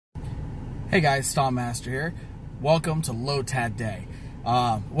Hey guys, Master here. Welcome to Lotad Day.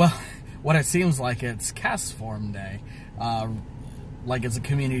 Well, what it seems like, it's castform day. Like it's a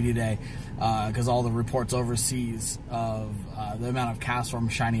community day, because all the reports overseas of the amount of castform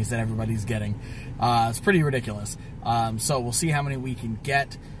shinies that everybody's getting. It's pretty ridiculous. So we'll see how many we can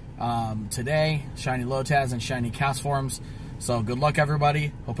get today. Shiny Lotads and shiny castforms. So good luck,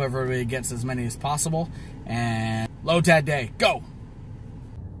 everybody. Hope everybody gets as many as possible. And Lotad Day, go!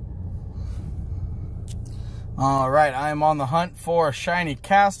 Alright, I am on the hunt for a shiny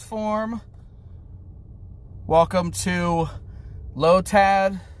castform. Welcome to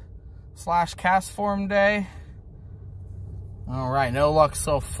Lotad / castform day. Alright, no luck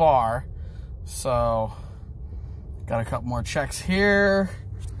so far. So, got a couple more checks here.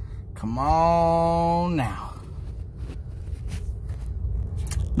 Come on now.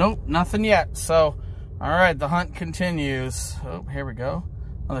 Nope, nothing yet. So, alright, the hunt continues. Oh, here we go.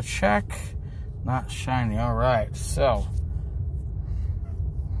 Another check. Not shiny. Alright, so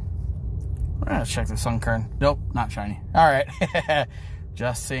we're gonna check the sunkern. Nope, not shiny. Alright.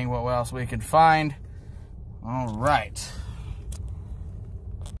 Just seeing what else we can find. Alright.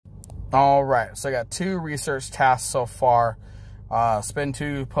 Alright, so I got 2 research tasks so far. Spin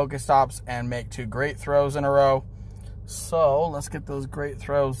 2 Pokestops and make 2 great throws in a row. So let's get those great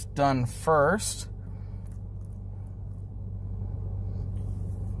throws done first.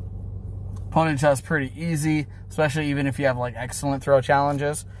 Opponent test pretty easy, especially even if you have like excellent throw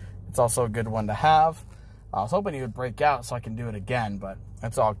challenges. It's also a good one to have. I was hoping he would break out so I can do it again, but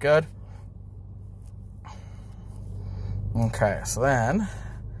it's all good. Okay, so then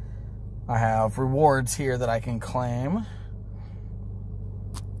I have rewards here that I can claim.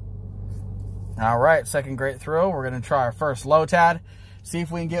 All right, second great throw. We're gonna try our first Lotad. See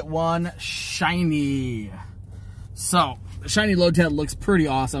if we can get one shiny. So the shiny Lotad looks pretty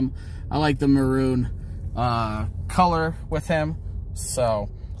awesome. I like the maroon color with him. So,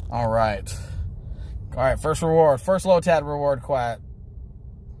 all right, first reward, first Lotad reward quest.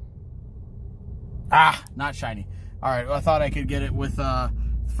 Ah, not shiny. All right, well, I thought I could get it with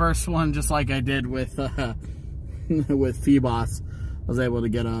first one, just like I did with with Phoebos. I was able to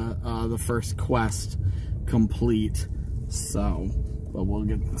get the first quest complete. So, but we'll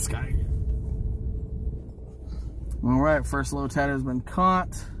get this guy. All right, first Lotad has been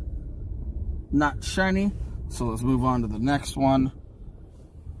caught. Not shiny, so let's move on to the next one.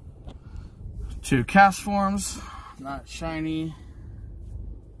 2 castforms, not shiny,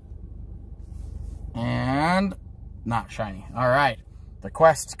 and not shiny. All right, the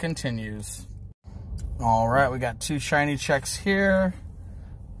quest continues. All right, we got 2 shiny checks here,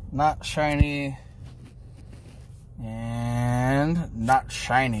 not shiny, and not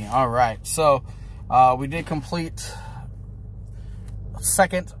shiny. All right, so we did complete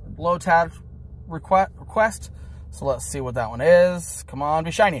second Lotad request, so let's see what that one is. Come on,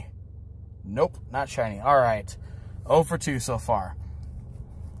 be shiny. Nope, not shiny. All right, 0 for 2 so far.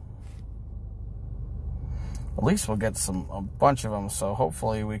 At least we'll get a bunch of them, so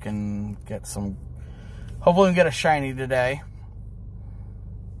hopefully we can get some. Hopefully we can get a shiny today.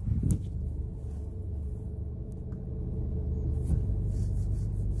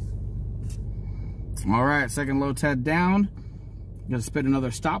 All right, second Lotad down. I'm gonna spit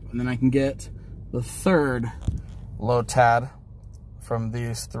another stop, and then I can get the third Lotad from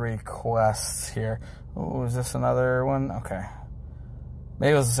these 3 quests here. Oh, is this another one? Okay.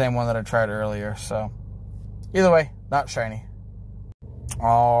 Maybe it was the same one that I tried earlier, so. Either way, not shiny.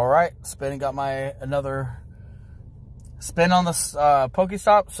 Alright, spinning, got another spin on the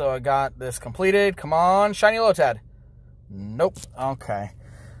Pokestop, so I got this completed. Come on, shiny Lotad. Nope, okay.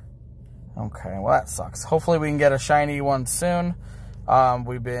 Okay, well that sucks. Hopefully we can get a shiny one soon. I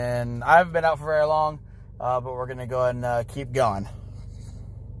haven't been out for very long, but we're gonna go ahead and keep going.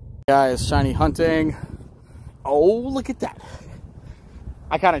 Guys, shiny hunting. Oh, look at that.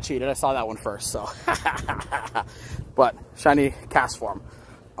 I kind of cheated. I saw that one first, so. But shiny castform.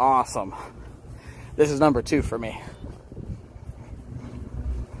 Awesome. This is number 2 for me.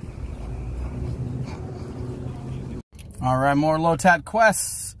 All right, more Lotad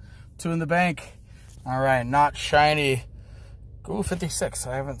quests. 2 in the bank. All right, not shiny. Ooh, 56.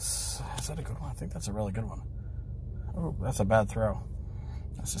 I haven't. Is that a good one? I think that's a really good one. Oh, that's a bad throw.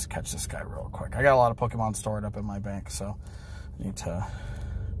 Let's just catch this guy real quick. I got a lot of Pokemon stored up in my bank, so I need to.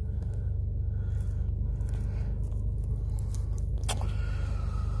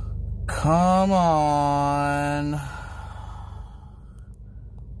 Come on.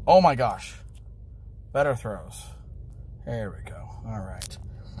 Oh my gosh. Better throws. Here we go. All right.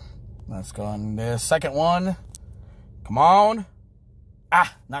 Let's go on the second one. Come on.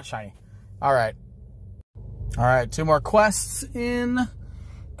 Ah, not shiny. All right. All right, 2 more quests in.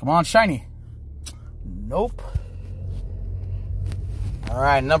 Come on, shiny. Nope. All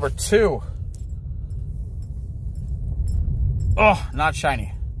right, number 2. Oh, not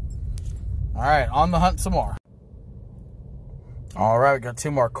shiny. All right, on the hunt some more. All right, we got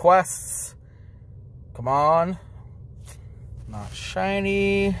 2 more quests. Come on. Not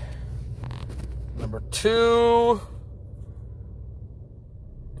shiny. Number 2.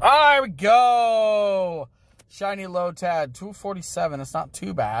 There we go. Shiny Lotad, 247. It's not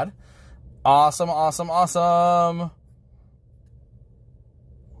too bad. Awesome, awesome, awesome.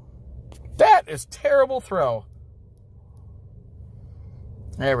 That is terrible throw.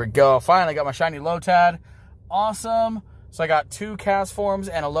 There we go. Finally got my shiny Lotad. Awesome. So I got 2 castforms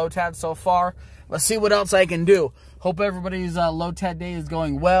and a Lotad so far. Let's see what else I can do. Hope everybody's Lotad day is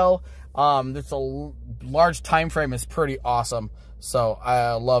going well. This large time frame is pretty awesome. So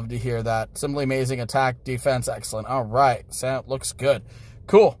I love to hear that. Simply amazing. Attack, defense, excellent. All right. So looks good.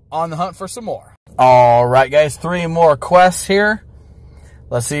 Cool. On the hunt for some more. All right, guys. 3 more quests here.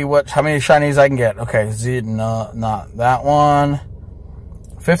 Let's see how many shinies I can get. Okay. No, not that one.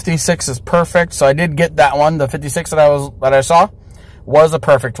 56 is perfect. So I did get that one. The 56 that I saw was a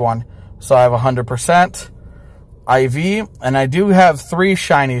perfect one. So I have 100% IV, and I do have 3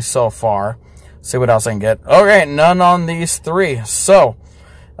 shinies so far. See what else I can get. Okay, none on these 3. So,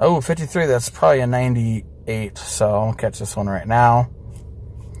 53, that's probably a 98. So I'll catch this one right now,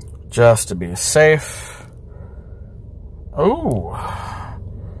 just to be safe. Oh,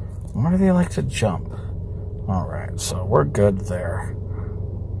 where do they like to jump? All right, so we're good there.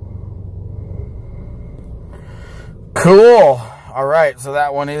 Cool. All right, so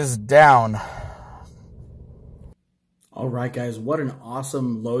that one is down. All right, guys, what an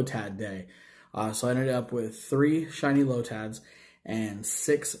awesome Lotad day. So I ended up with 3 shiny Lotads and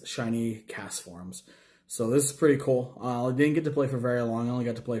 6 shiny castforms. So this is pretty cool. I didn't get to play for very long. I only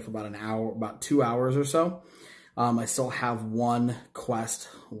got to play for about an hour, about 2 hours or so. I still have 1 quest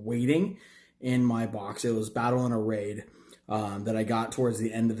waiting in my box. It was Battle in a Raid that I got towards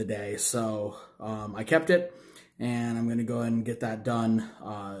the end of the day. So I kept it, and I'm going to go ahead and get that done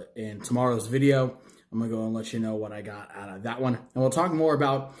in tomorrow's video. I'm going to go and let you know what I got out of that one. And we'll talk more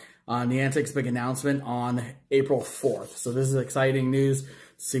about Niantic's big announcement on April 4th. So this is exciting news.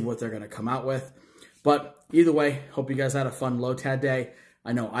 See what they're going to come out with. But either way, hope you guys had a fun Lotad day.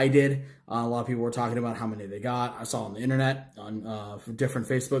 I know I did. A lot of people were talking about how many they got. I saw on the internet, on different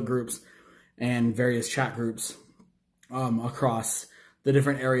Facebook groups and various chat groups across the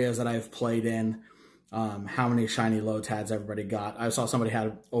different areas that I've played in, how many shiny Lotads everybody got. I saw somebody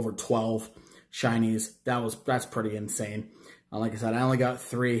had over 12 shinies. That's pretty insane. Like I said, I only got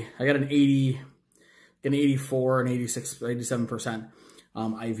 3. I got an 84, and 86, 87%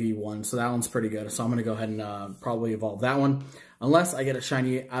 IV one. So that one's pretty good. So I'm going to go ahead and probably evolve that one. Unless I get a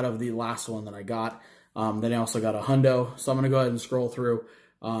shiny out of the last one that I got. Then I also got a hundo. So I'm going to go ahead and scroll through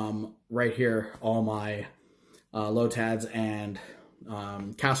right here all my Lotads and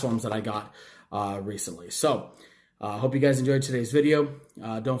castforms that I got recently. So hope you guys enjoyed today's video.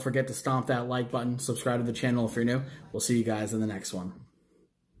 Don't forget to stomp that like button, subscribe to the channel if you're new. We'll see you guys in the next one.